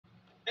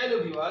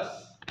Hello viewers,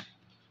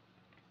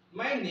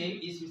 my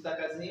name is Mr.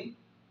 Kazim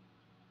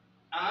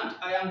and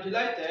I am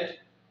delighted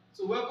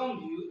to welcome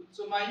you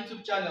to my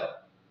YouTube channel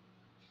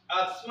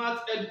at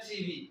Smart Edu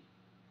TV.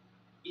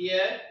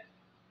 Here,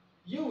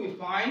 you will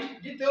find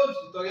detailed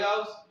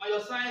tutorials on your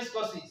science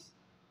courses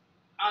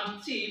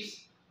and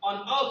tips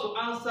on how to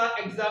answer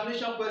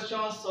examination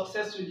questions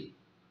successfully.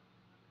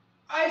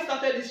 I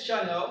started this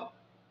channel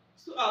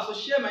to also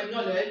share my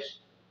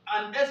knowledge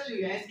and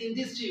experience in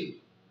this field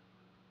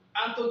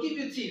and to give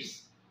you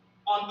tips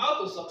on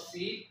how to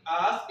succeed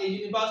as a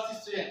university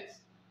student.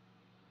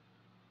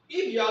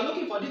 If you are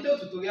looking for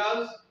detailed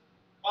tutorials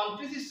on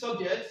physics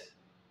subjects,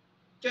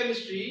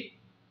 chemistry,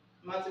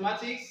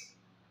 mathematics,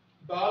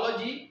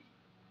 biology,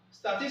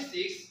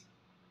 statistics,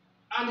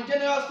 and the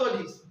general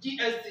studies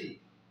 (GST),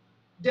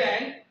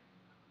 then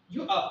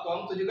you have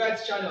come to the right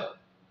channel.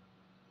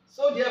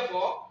 So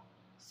therefore,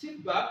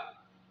 sit back,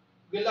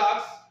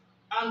 relax,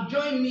 and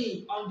join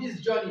me on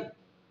this journey.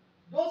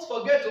 Don't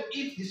forget to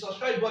hit the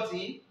subscribe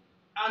button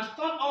and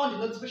turn on the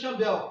notification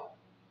bell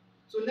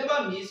to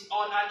never miss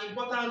on an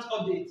important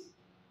update.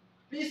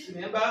 Please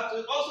remember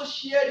to also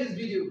share this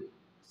video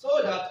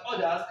so that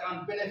others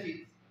can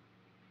benefit.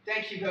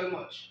 Thank you very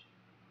much.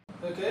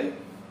 Okay,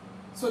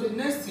 so the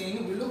next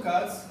thing we look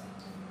at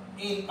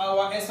in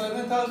our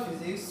experimental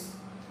physics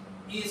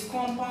is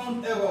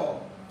compound error.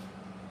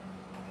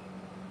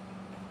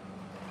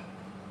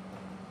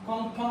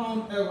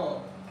 Compound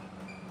error.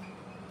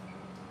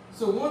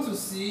 So we want to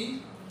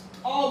see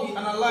how we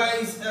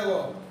analyze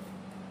error.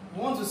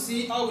 We want to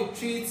see how we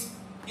treat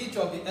each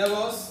of the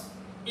errors,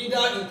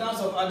 either in terms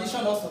of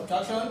addition or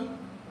subtraction,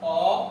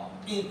 or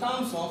in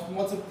terms of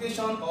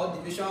multiplication or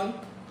division,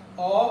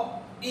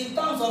 or in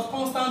terms of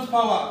constant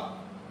power.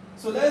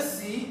 So let's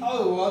see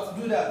how we want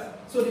to do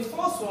that. So the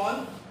first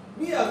one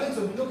we are going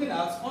to be looking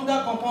at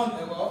under compound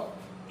error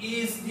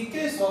is the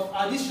case of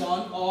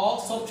addition or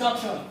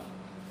subtraction.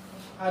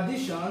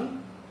 Addition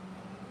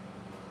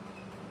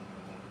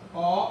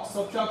or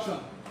subtraction.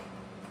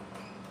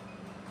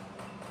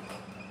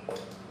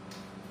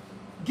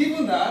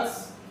 Given that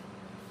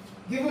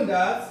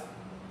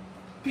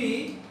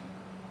P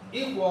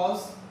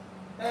equals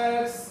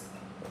x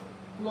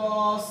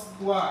plus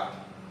y.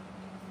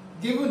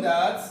 Given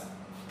that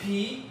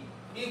P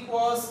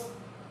equals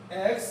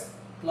x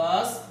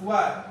plus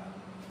y.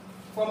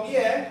 From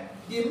here,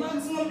 the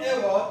maximum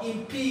error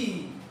in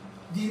P,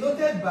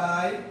 denoted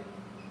by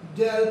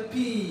del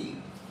P,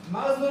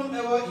 maximum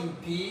error in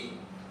P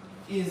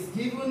is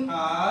given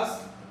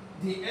as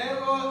the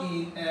error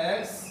in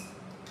x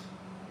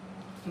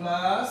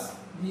plus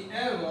the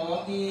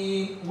error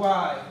in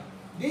y.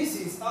 This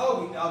is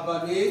how we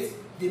evaluate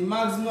the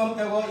maximum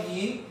error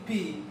in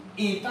P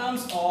in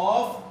terms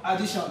of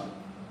addition.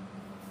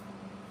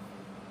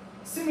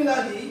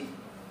 Similarly,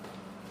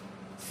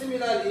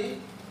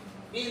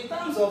 in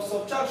terms of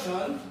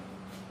subtraction,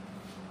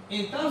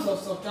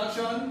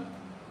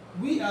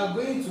 we are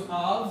going to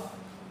have,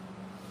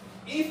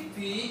 if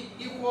P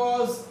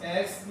equals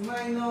x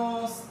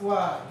minus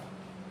y,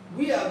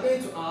 we are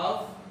going to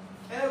have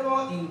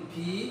error in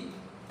P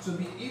to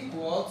be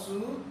equal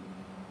to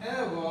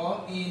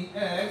error in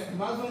x,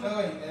 maximum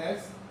error in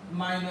x,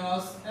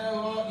 minus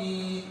error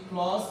in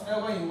plus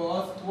error in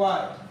what?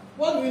 Y.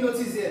 What do we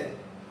notice here?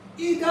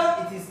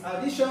 Either it is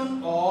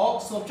addition or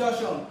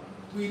subtraction.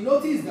 We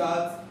notice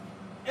that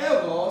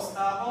errors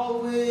are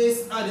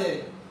always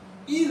added,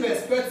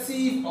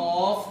 irrespective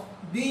of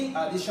being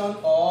addition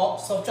or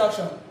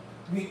subtraction.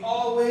 We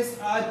always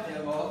add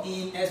error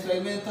in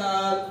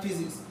experimental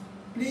physics.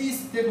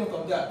 Please take note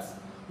of that.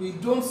 We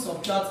don't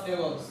subtract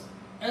errors.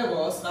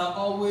 Errors are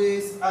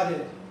always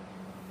added.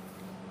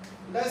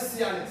 Let's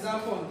see an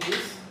example on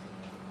this.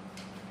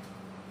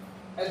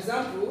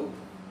 Example.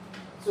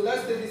 So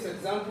let's take this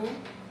example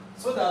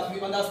so that we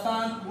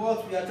understand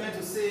what we are trying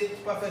to say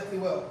perfectly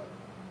well.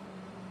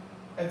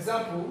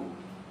 Example.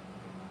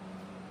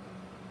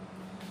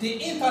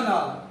 The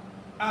internal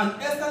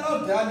and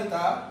external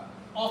diameter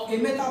of a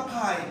metal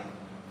pipe.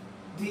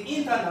 The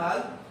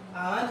internal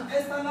and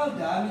external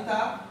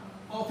diameter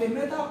of a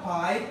metal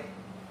pipe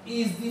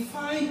is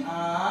defined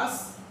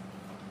as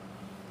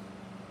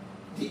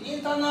the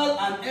internal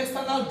and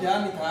external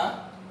diameter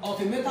of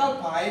a metal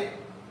pipe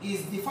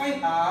is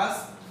defined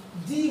as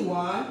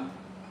D1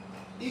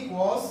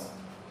 equals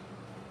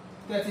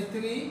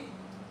 33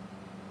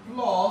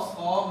 plus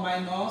or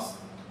minus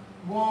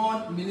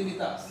 1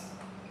 millimeters,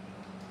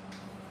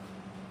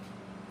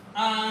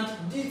 and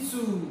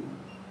D2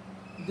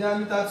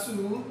 diameter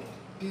 2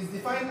 is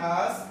defined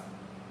as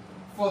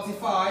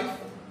 45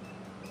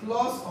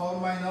 plus or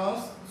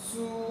minus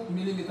 2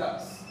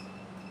 millimeters.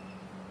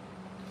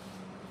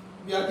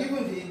 We are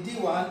given the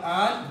D1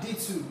 and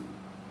D2.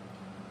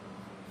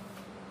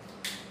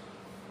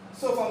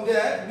 So from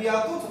there, we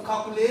are going to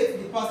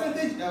calculate the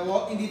percentage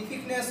error in the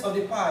thickness of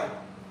the pipe.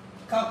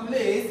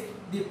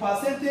 Calculate the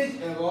percentage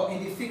error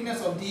in the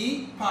thickness of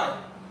the pipe.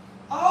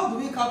 How do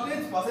we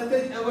calculate the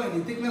percentage error in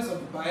the thickness of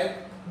the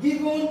pipe?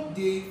 Given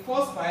the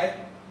first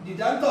pipe, the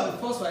diameter of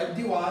the first pipe,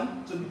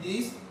 D1, to be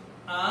this,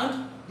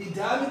 and the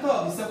diameter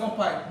of the second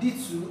pipe,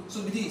 D2,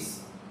 should be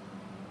this.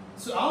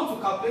 So I want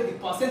to calculate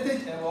the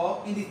percentage error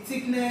in the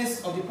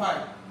thickness of the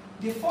pipe.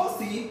 The first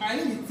thing, I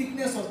need the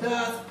thickness of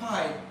that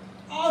pipe.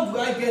 How do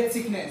I get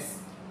thickness?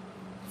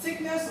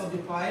 Thickness of the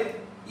pipe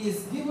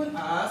is given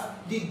as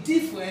the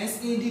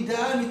difference in the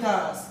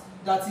diameters.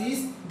 That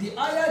is, the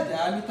higher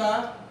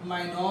diameter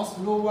minus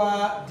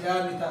lower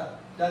diameter.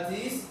 That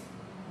is,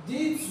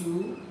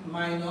 D2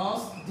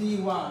 minus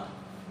D1,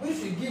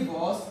 which will give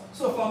us,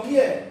 so from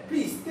here,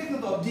 please take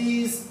note of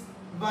these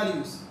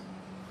values.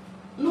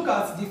 Look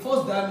at the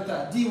first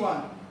diameter,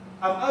 D1.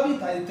 I'm having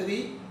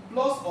 33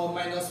 plus or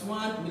minus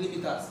 1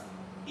 millimeters.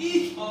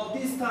 Each of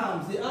these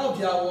terms, they have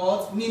their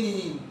what?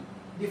 Meaning.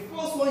 The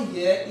first one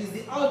here is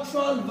the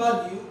actual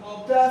value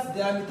of that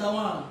diameter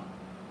 1.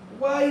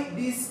 Why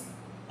this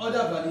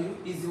other value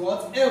is the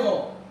what?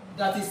 Error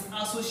that is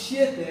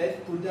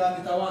associated to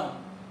diameter 1.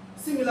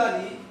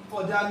 Similarly,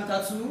 for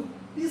diameter 2,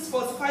 this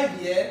 45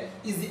 here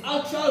is the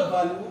actual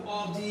value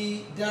of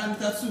the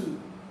diameter 2.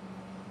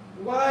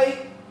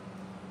 Why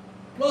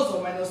plus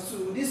or minus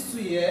 2, this 2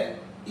 here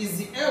is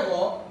the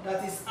error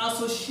that is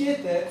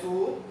associated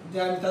to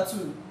diameter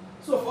 2.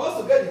 So for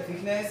us to get the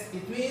thickness,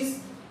 it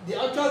means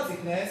the actual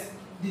thickness,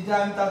 the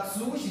diameter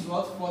 2, which is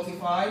what?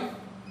 45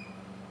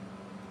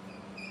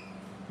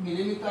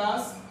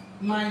 millimeters,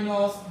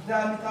 minus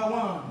diameter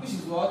 1, which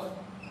is what?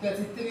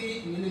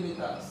 33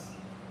 millimeters.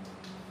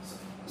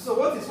 So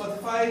what is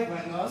 45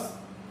 minus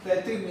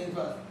 33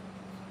 millimeters?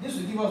 This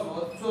will give us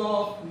what?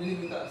 12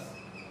 millimeters.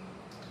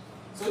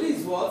 So this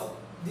is what?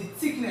 The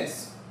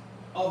thickness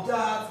of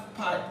that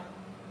pipe.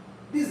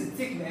 This is the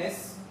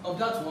thickness of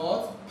that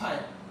what?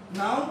 Pipe.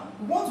 Now,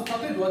 we want to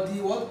calculate what?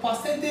 The what?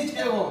 Percentage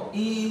error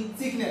in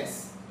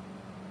thickness.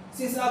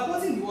 Since I am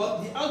putting the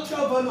what? The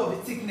actual value of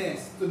the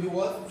thickness to be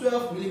what?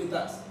 12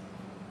 millimeters.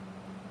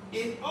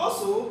 And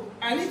also,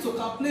 I need to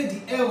calculate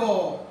the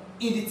error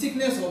in the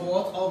thickness of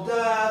what? Of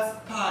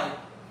that pipe.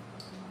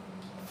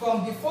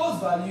 From the first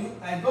value,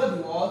 I got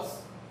the what?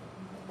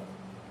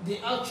 The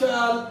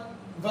actual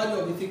value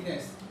of the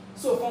thickness.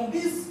 So from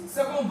this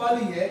second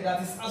value here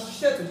that is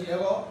associated to the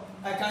error,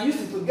 I can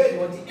use it to get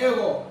what? The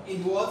error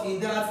in what? In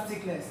that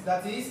thickness.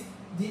 That is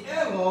the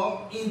error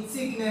in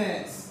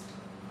thickness.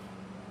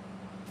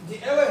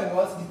 The error in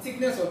what? The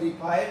thickness of the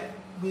pipe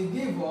will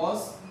give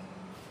us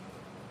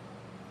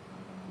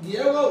the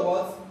error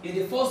what? In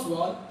the first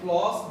one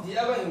plus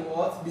the error in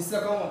what? The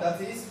second one.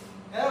 That is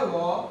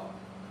error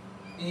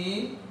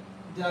in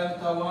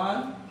diameter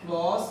 1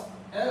 plus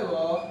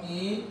error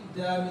in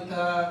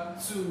diameter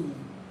 2.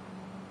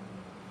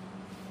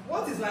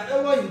 What is my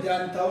error in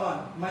diameter 1?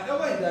 My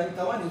error in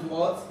diameter 1 is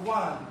what?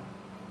 1.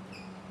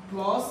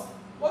 Plus,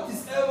 what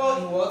is error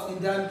in what?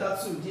 In diameter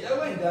 2? The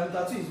error in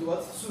diameter 2 is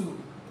what? 2.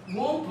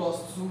 1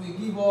 plus 2 will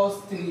give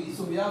us 3.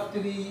 So we have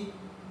 3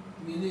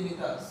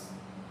 millimeters.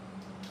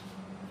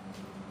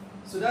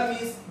 So that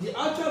means the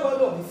actual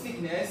value of the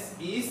thickness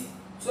is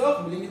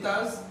 12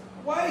 millimeters,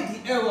 while the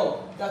error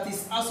that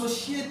is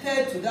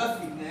associated to that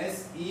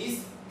thickness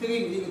is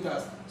 3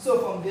 millimeters. So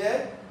from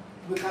there,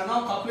 we can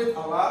now calculate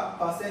our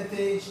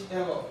percentage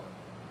error.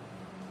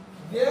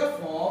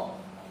 Therefore,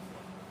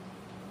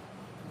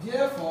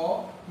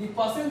 the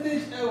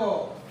percentage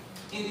error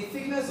in the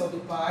thickness of the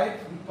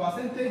pipe, the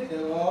percentage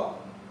error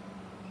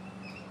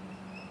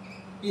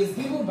is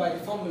given by the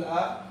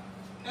formula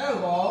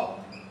error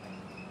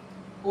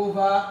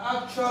over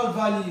actual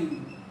value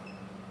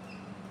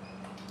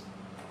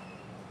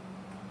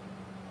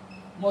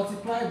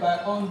multiplied by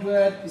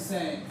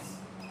 100%.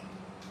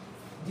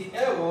 The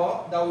error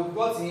that we've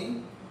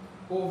gotten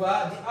over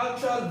the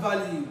actual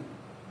value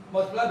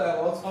multiplied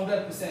by what?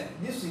 100%.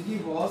 This will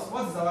give us,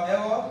 what is our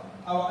error?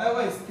 Our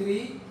error is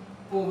 3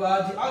 over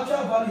the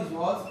actual value is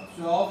what?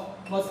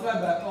 12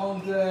 multiplied by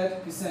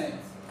 100%.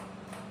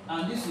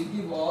 And this will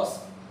give us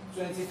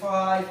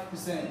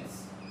 25%.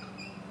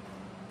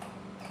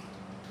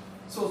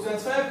 So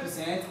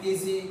 25%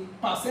 is the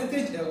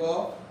percentage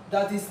error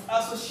that is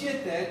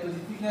associated to the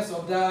thickness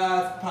of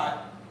that pipe.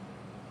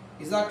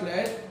 Is that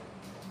clear?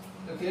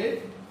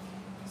 Okay.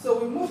 So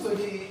we move to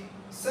the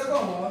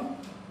second one.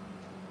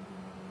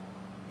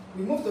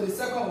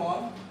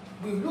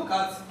 We look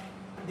at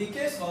the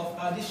case of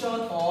addition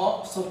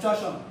or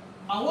subtraction.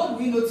 And what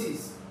we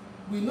notice?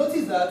 We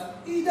notice that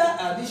either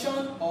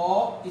addition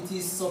or it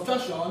is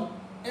subtraction,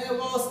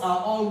 errors are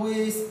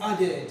always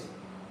added.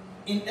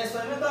 In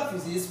experimental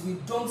physics, we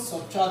don't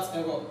subtract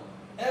error.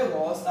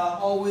 Errors are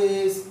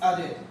always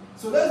added.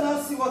 So let's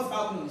now see what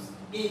happens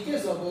in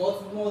case of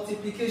what?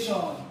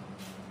 Multiplication.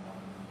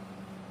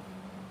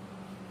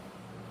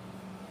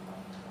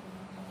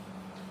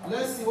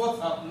 Let's see what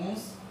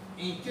happens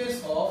in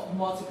case of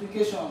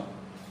multiplication.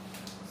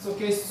 So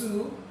case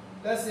 2,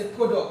 let's say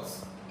product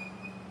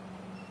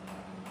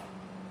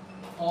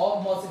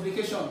or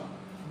multiplication.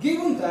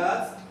 Given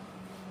that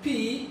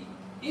P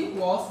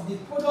equals the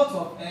product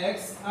of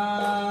x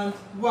and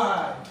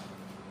y.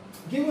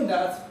 Given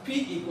that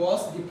P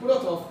equals the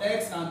product of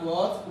x and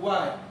what?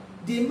 Y.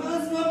 The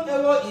maximum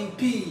error in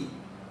P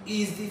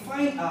is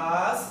defined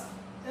as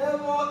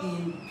error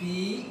in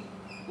P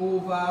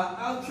over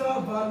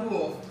actual value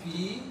of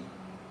P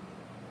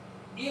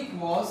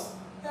equals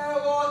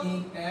error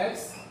in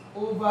X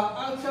over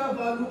actual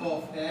value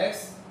of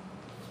X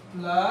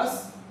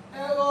plus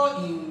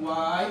error in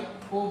Y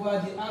over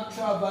the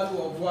actual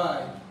value of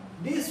Y.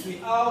 This is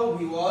how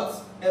we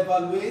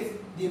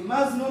evaluate the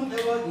maximum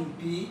error in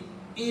P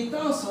in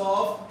terms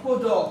of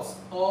product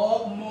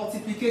or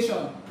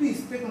multiplication.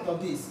 Please take note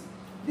of this.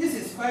 This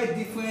is quite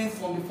different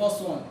from the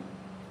first one.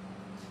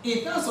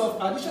 In terms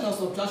of addition or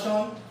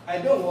subtraction, I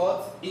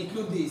don't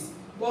include this.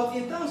 But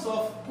in terms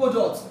of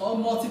product or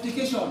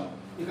multiplication,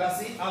 you can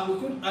see I'm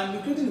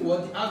including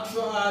the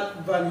actual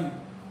value.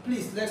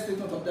 Please, let's take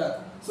note of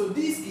that. So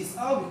this is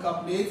how we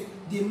calculate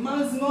the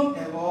maximum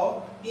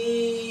error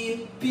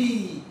in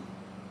P.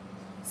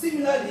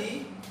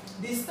 Similarly,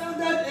 the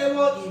standard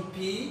error in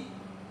P,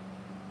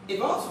 if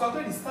I want to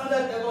calculate the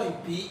standard error in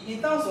P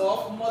in terms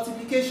of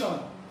multiplication,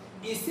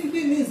 it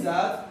simply means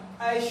that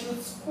I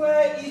should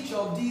square each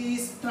of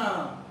these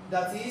terms.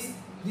 That is,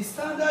 the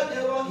standard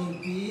error in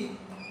P,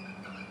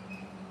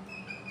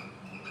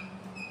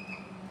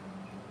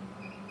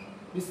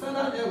 the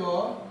standard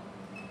error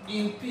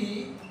in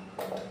P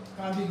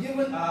can be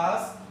given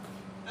as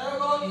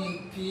error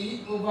in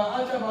P over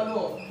actual value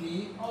of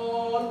P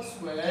all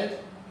squared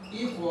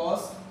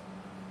equals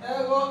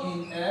error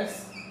in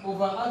X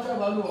over actual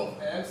value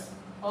of X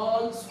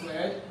all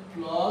squared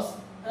plus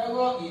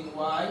error in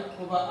Y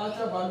over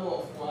actual value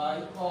of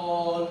Y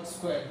all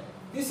squared.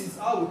 This is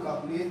how we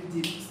calculate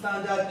the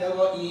standard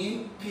error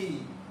in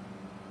P.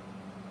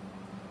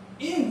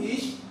 In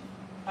which,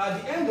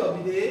 at the end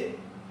of the day,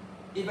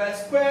 if I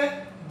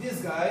square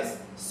these guys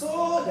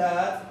so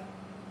that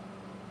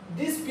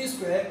this P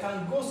square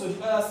can go to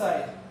the other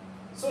side,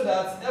 so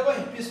that error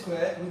in P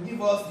square will give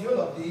us the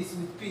whole of this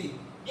with P.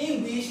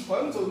 In which,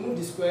 for me to remove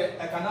the square,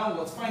 I can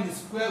now find the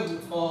square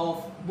root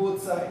of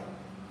both sides.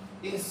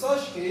 In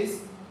such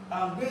case,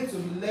 I'm going to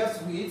be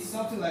left with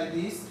something like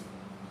this.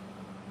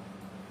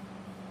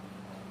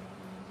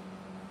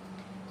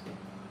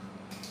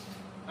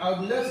 I'll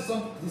be left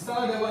with the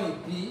standard error in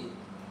P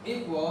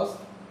equals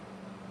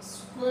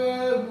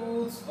square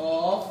root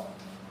of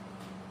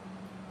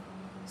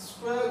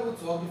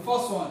the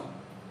first one.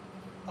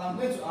 I'm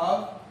going to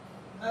have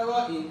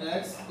error in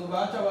X over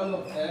actual value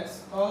of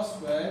X all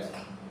squared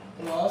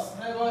plus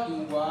error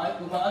in Y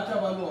over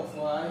actual value of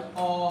Y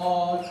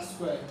all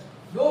squared.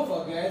 Don't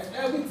forget,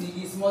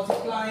 everything is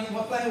multiplying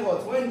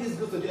what? When this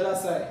goes to the other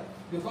side,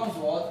 becomes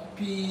what?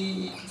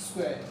 P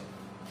squared.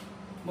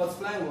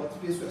 Multiplying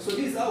what? P squared. So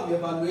this is how we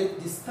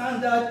evaluate the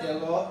standard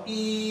error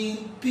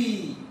in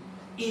P.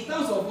 In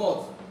terms of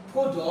what?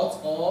 Product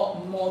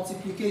or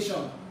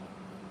multiplication.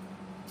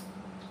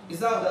 Is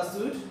that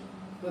understood?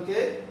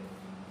 Okay?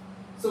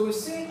 So we've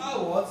seen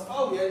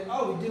how we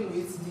deal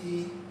with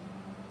the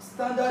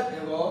standard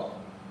error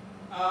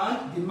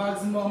and the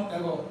maximum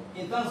error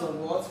in terms of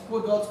what?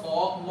 Product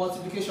or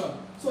multiplication.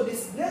 So the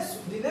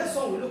next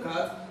one we look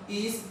at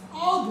is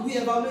how do we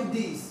evaluate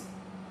this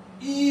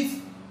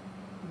if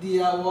they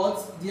are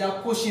what? They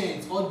are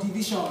quotient or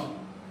division.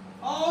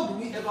 How do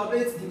we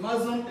evaluate the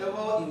maximum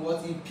error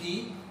in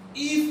P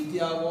if they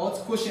are what?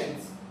 Quotient.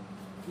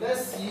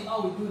 Let's see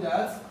how we do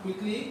that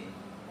quickly.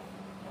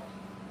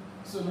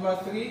 So number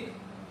 3,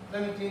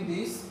 let me clean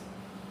this.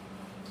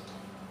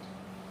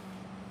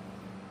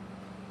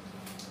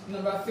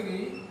 Number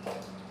 3,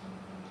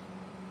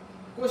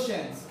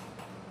 quotient.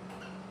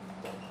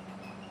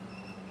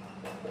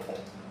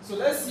 So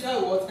let's see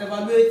how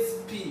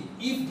evaluate P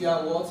if they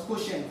are what?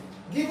 Quotient.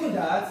 Given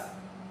that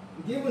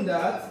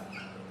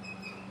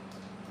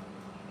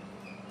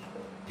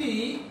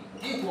P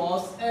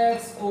equals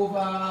X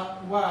over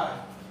Y.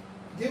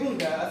 Given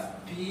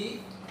that P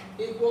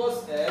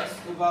equals X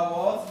over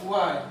what?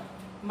 Y.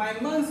 My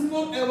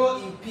maximum error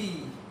in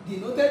P,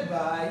 denoted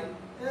by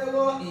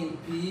error in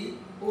P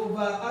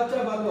over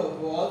actual value of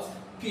what?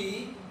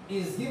 P,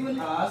 is given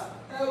as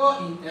error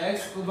in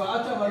X over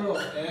actual value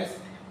of X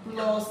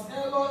plus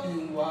error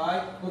in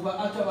Y over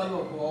actual value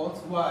of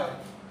what? Y.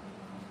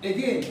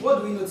 Again, what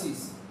do we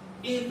notice?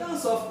 In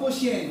terms of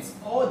quotient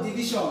or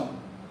division,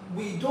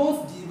 we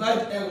don't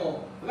divide error,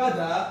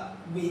 rather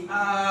we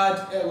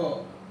add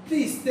error.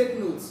 Please take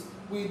note,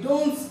 we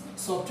don't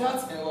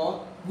subtract error,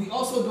 we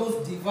also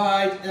don't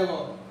divide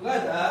error.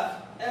 Rather,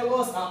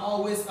 errors are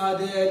always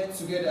added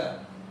together.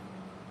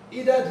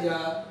 Either they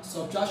are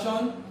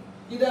subtraction,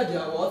 either they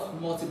are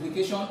what?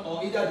 Multiplication,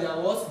 or either they are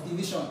what?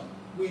 Division.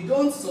 We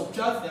don't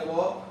subtract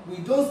error, we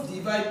don't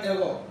divide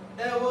error.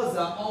 Errors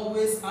are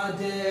always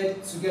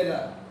added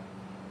together.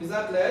 Is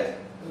that clear?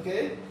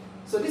 Okay.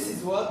 So this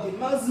is what? The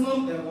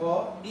maximum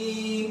error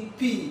in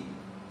P.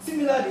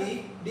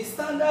 Similarly, the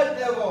standard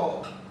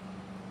error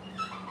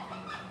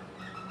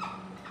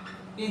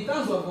in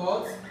terms of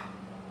what?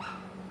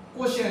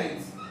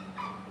 Quotient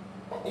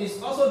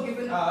is also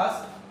given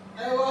as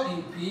error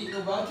in P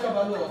over actual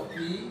value of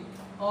P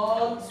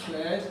all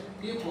squared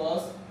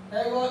equals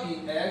error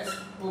in X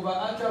over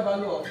actual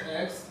value of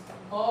X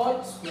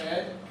all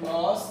squared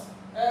plus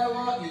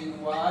error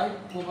in y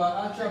over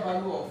actual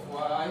value of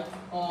y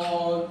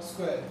all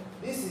squared.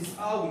 This is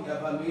how we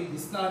evaluate the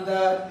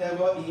standard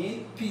error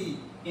in P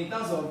in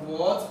terms of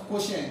what?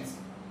 Quotient,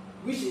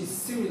 which is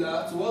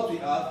similar to what we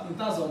have in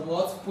terms of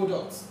what?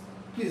 Product.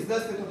 Please,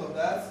 let's take note of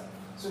that.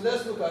 So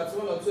let's look at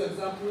one or two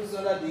examples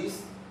under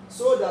this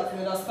so that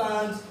we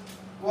understand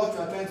what we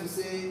are trying to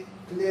say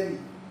clearly.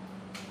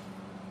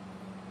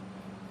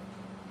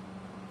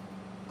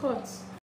 Cut.